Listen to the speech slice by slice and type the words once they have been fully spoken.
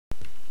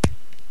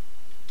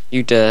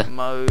You dare.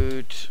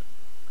 Mode.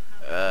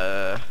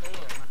 My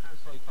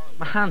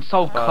hand's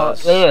so cold.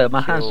 Buzz, Yeah,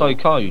 my hand's so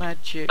cold.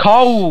 Magic.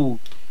 Cold!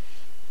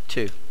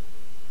 2.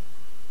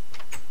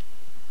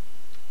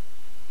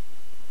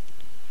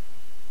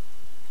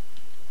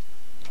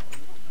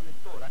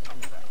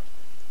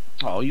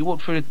 Oh, you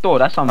walked through the door,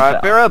 that's unfair.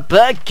 Alright, be right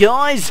back,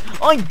 guys.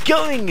 I'm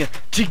going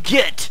to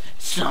get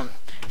some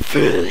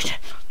food.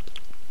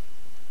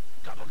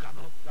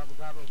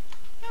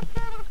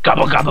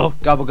 Gobble, gobble,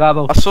 gobble,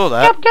 gobble. I saw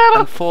that. Gobble,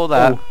 gobble. And for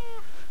that.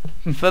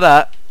 Oh. For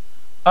that.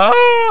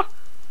 Ah!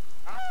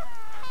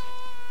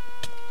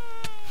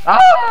 Ah!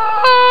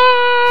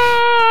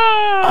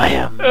 I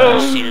am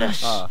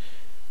merciless. Ah.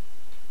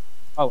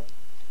 Oh.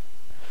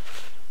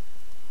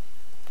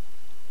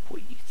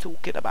 What are you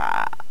talking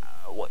about?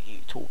 What are you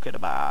talking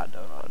about? I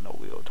don't know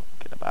what you're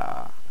talking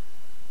about.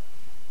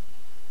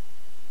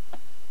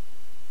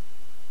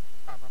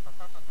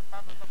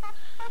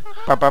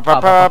 Want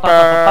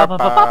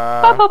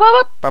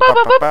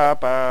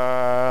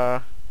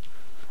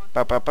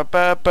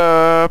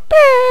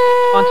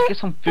to get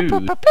some food.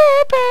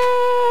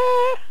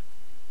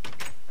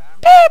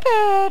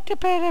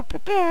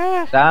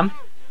 Sam?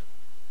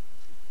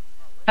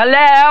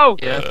 Hello!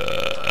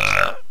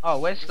 Yeah. Oh,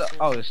 where's the...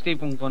 Oh, is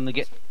Stephen gonna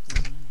get...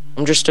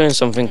 I'm just doing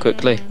something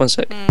quickly. One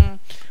sec.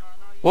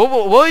 What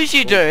was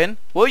you doing?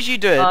 What was you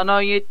doing? Oh, no,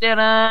 you didn't!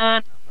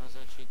 No.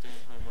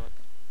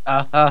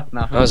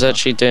 I was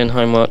actually doing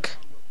homework.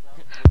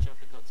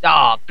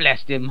 Ah,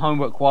 bless him.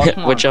 Homework was.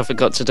 Which I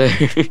forgot to do.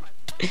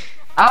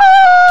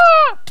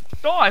 Ah!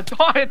 Die!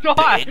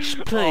 Bitch,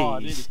 Oh,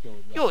 please.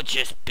 You're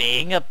just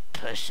being a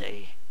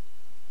pussy.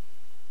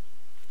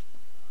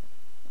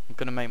 I'm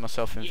gonna make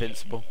myself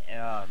invincible.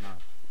 Yeah, no.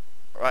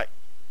 Right.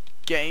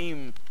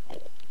 Game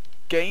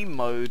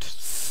mode.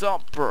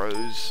 Sup,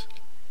 bros.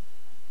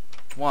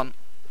 1.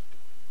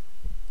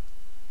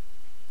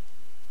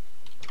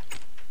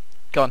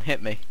 Go on,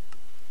 hit me.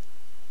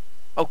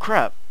 Oh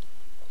crap.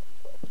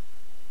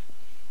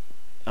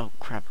 Oh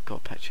crap,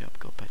 gotta patch you up,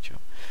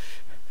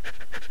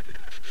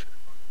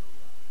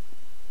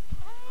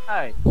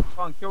 Hey,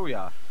 can't kill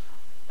ya.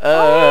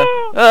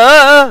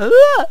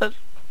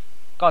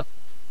 God.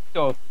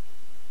 Go.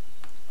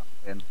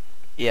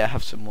 Yeah,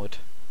 have some wood.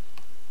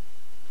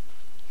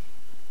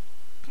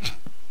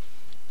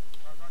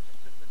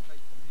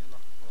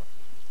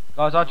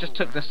 Guys, I just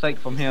took the steak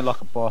from here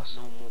like a boss.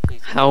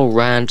 How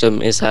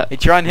random is that Hey,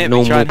 try and hit me,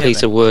 normal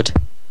piece of wood?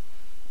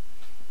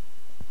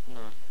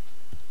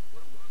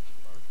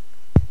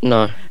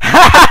 No.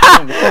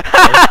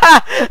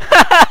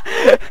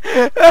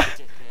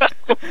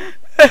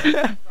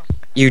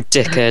 You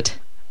dickhead.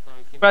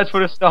 Where's for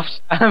the stuff,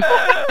 Sam?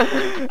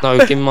 No,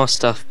 give me my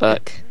stuff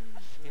back.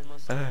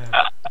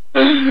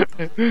 Give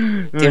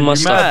me my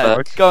stuff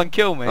back. Go and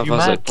kill me.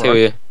 Otherwise I'll kill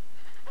you.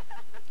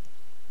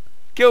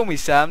 Kill me,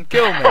 Sam.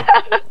 Kill me.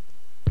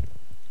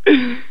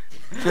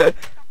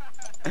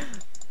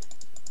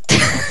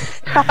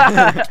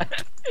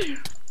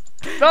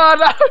 No!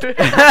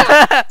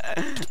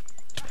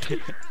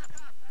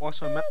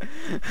 What's my man?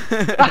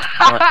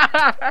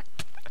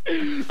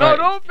 No,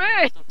 not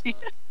me!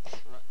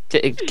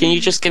 Can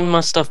you just give me my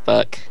stuff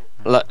back?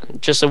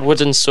 Like, just a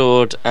wooden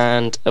sword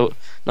and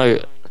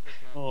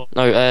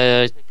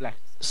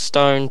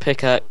stone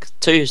pickaxe,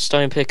 2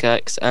 stone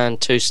pickaxe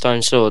and 2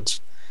 stone swords.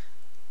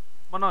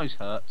 My nose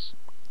hurts.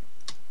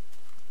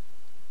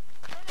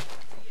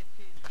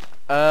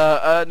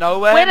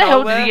 Nowhere. Where the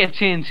hell did he get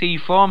TNT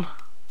from?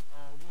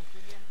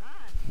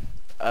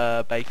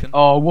 Bacon.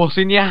 Oh, what's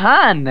in your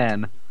hand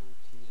then?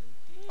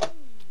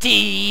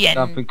 TNT.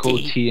 Something called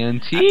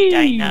TNT.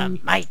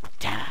 Dynamite.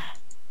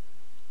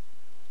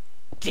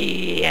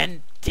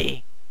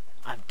 TNT.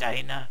 I'm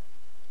Dana.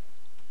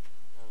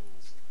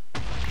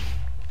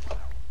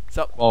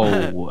 So.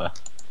 Oh.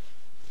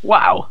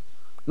 Wow.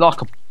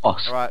 Like a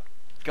boss. Alright.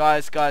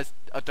 Guys,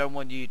 I don't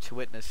want you to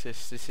witness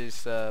this. This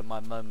is my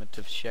moment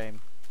of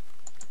shame.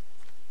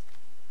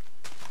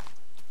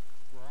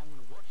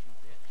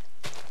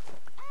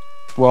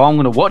 Well, I'm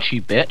gonna watch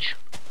you, bitch.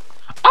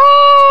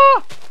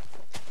 Ah!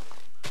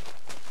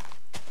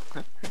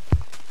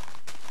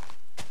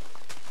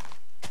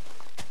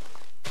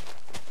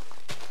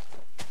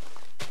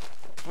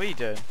 What are you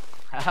doing?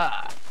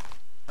 Haha.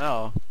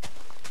 Oh.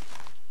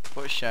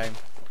 What a shame.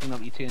 Picking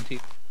up your TNT.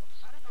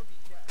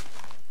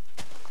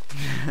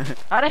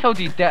 How the hell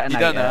do you detonate You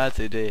don't know it? how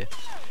to, do you?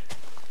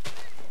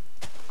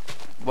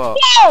 What?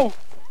 Whoa!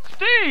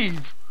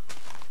 Steve!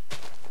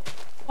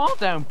 Calm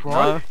down, bro.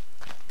 No.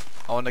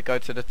 I want to go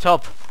to the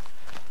top.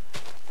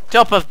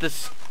 Top of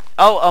this.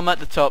 Oh, I'm at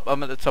the top.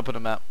 I'm at the top of the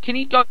map. Can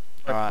you go to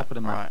the Alright, top of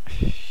the map? alright.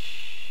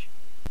 Shh.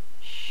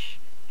 Shh.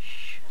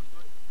 Shh.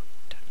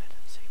 Don't let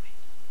them see me.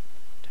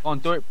 Go on,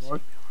 do it, bro. Oh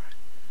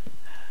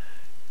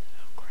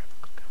crap,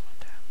 I've got to go on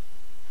down.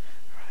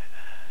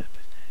 Right,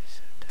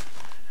 business,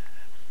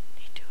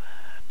 need to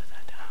put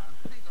that down.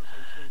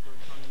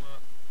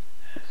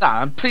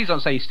 Sam, please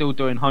don't say you're still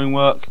doing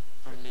homework.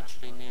 I'm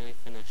literally nearly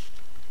finished.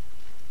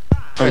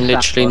 Where's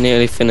that, bro?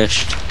 nearly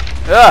finished.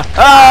 Ah!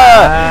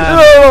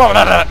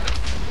 Ah!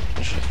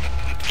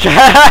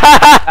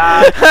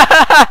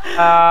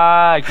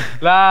 Lag.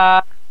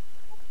 Lag.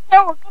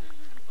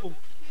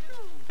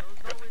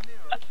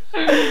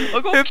 I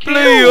got Who killed.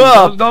 blew you I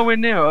up? was nowhere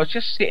near it. I was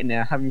just sitting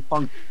there having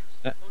fun.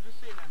 I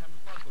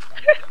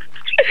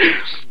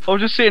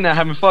was just sitting there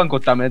having fun,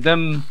 goddammit.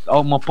 Then,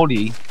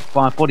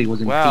 my body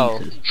was in Wow.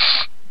 pieces.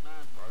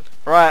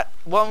 Right,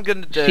 what I'm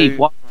gonna do. Steve,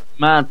 what?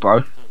 Mad,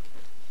 bro.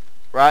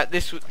 Right,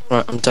 this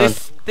Right, I'm done.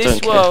 this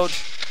Don't care. world, You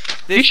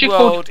this should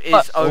call world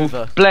is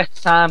over. Bless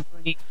Sam for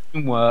his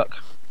homework.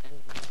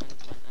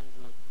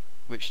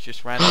 Which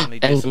just randomly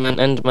disappeared.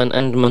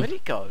 Enderman. Where'd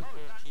he go?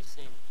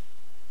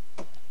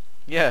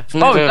 Yeah. I've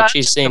never that's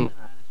actually seen.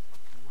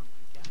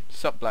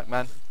 Sup, black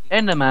man?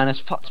 Enderman has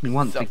fucked me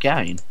once Sup.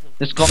 again.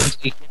 Let's go and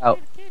seek out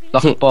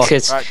like a boss.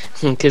 Because Right.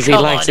 he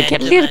Come likes on, to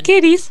get Enderman. little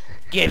kitties.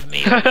 Give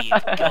me all you've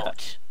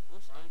got.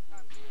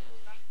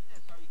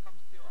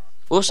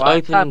 What's Right,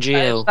 open stand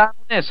GL?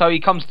 there so he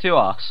comes to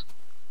us.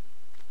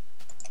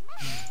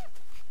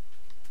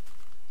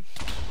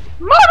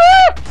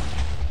 Mother!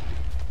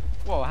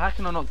 Whoa, how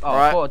can I not? Oh,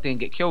 Right. I thought I didn't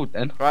get killed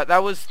then. Right,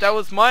 that was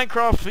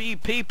Minecraft for you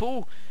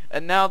people,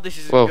 and now this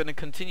isn't Whoa. going to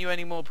continue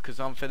anymore because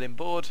I'm feeling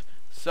bored.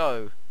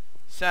 So,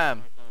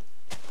 Sam,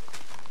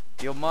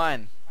 you're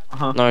mine.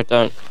 No,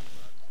 don't.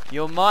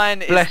 Your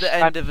mine is Bless the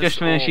Sam, end of us just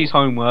finished his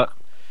all. homework.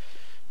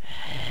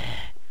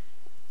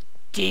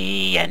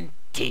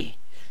 TNT.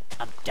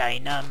 I'm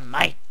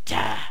dynamite.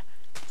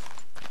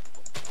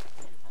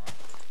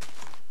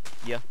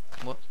 Yeah.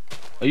 What?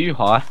 Are you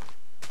high?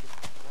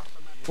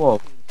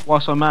 Whoa, why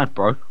so mad,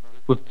 bro?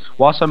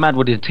 Why so mad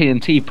with his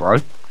TNT, bro?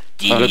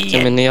 I looked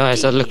him in the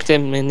eyes. I looked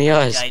him in the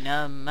eyes.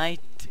 Dynamite.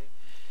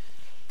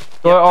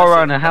 Go Yep, all that's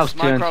around it. the house,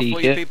 That's Minecraft TNT, for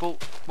you kid. people.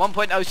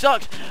 1.0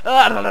 sucks.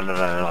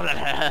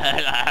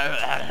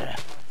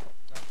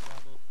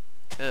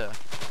 Yeah.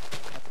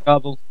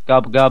 Gobble,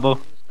 gobble,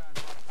 gobble.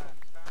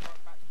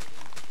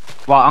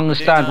 Right, I'm gonna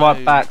stand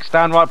right back.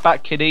 Stand right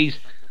back, kiddies.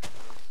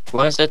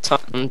 Why is there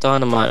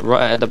dynamite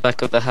right at the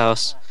back of the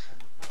house?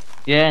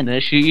 Yeah, no,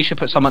 you should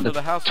put some at For the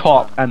the house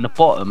top plan. and the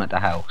bottom at the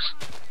house.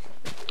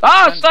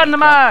 Ah, Enderman Slenderman!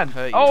 can't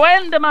hurt you. Oh,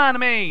 Enderman, I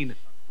mean!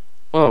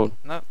 Whoa.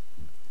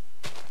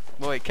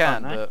 Well, it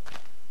can, Can't, eh? but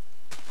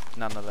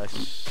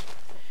nonetheless,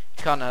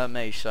 it can't hurt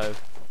me. So,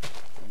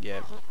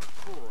 yeah.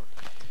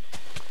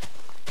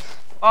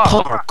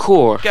 Oh,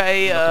 Parkour.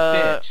 Okay. like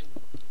a bitch.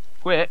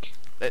 Quick.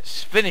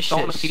 Let's finish Don't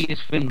wanna see this.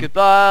 this thing.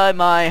 Goodbye,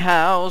 my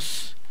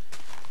house.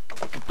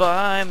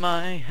 Goodbye,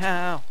 my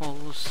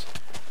house.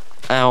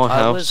 Our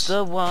I was house.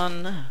 the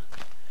one.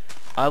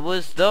 I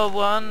was the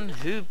one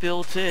who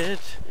built it.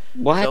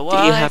 Why so do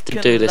you I have to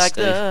can do this, like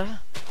Steve? the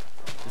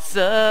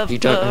serve You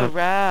don't have-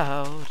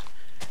 around.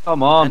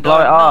 Come on, And blow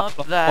it I'm up. not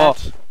Blow it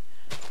that.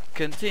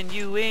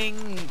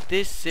 Continuing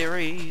this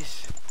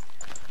series.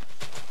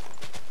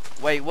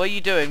 Wait, what are you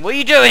doing? What are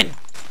you doing?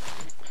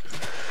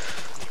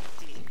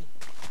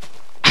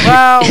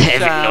 Wow, Having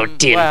no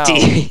Sam, wow.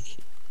 TNT.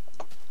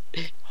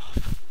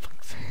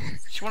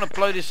 Just want to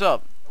blow this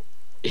up.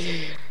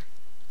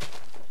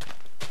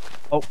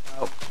 Oh,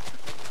 oh.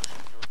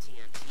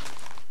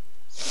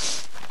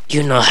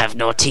 You no have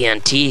no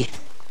TNT.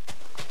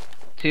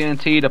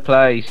 TNT the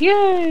place.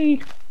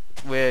 Yay!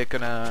 We're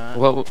gonna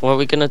What are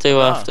we gonna do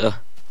Ah. after?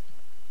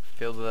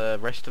 fill the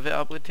rest of it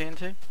up with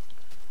TNT.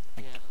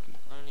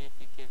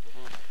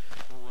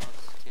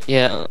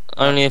 Yeah,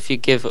 only if you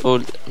give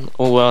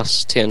all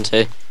us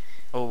TNT.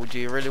 Or do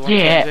you really want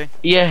Yeah, TNT?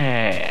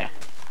 yeah,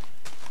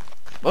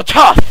 Well,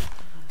 tough!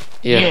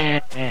 Yeah.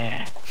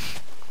 yeah.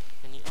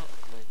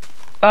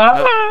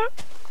 Ah.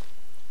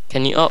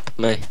 Can you up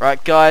me?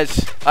 Right,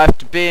 guys, I have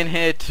to be in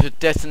here to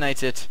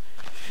detonate it.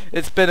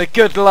 It's been a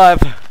good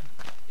life.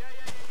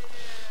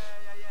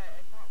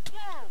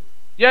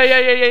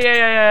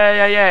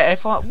 Yeah.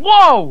 If I,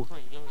 whoa!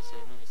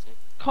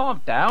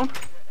 Calm down.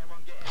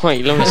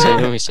 Wait, let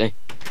me see.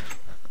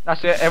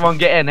 That's it. Everyone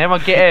get in.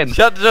 Everyone get in.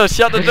 Shut the door,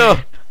 shut the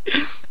door.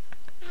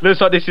 Looks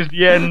like this is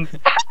the end.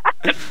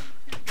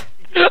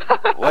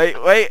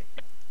 Wait,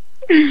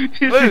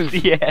 This Move.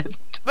 is the end.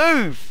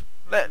 move!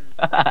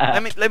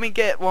 Let me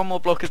get one more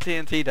block of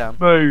TNT down.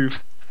 Move.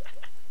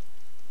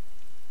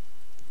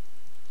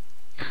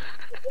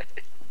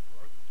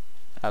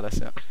 Oh, that's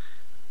it.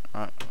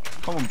 Right.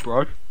 Come on,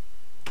 bro.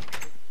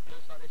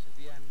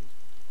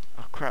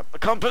 Oh crap, I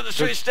can't put the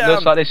switch Looks, down!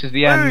 looks like this is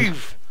the end.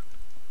 Move!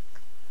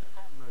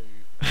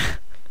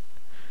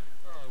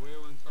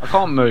 I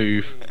can't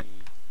move.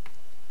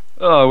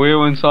 Oh, we're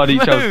all inside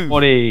each other's Move.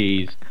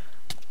 bodies.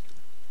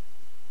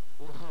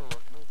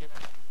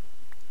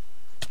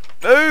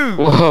 Move!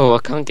 Whoa, I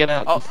can't get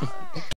out. Oh,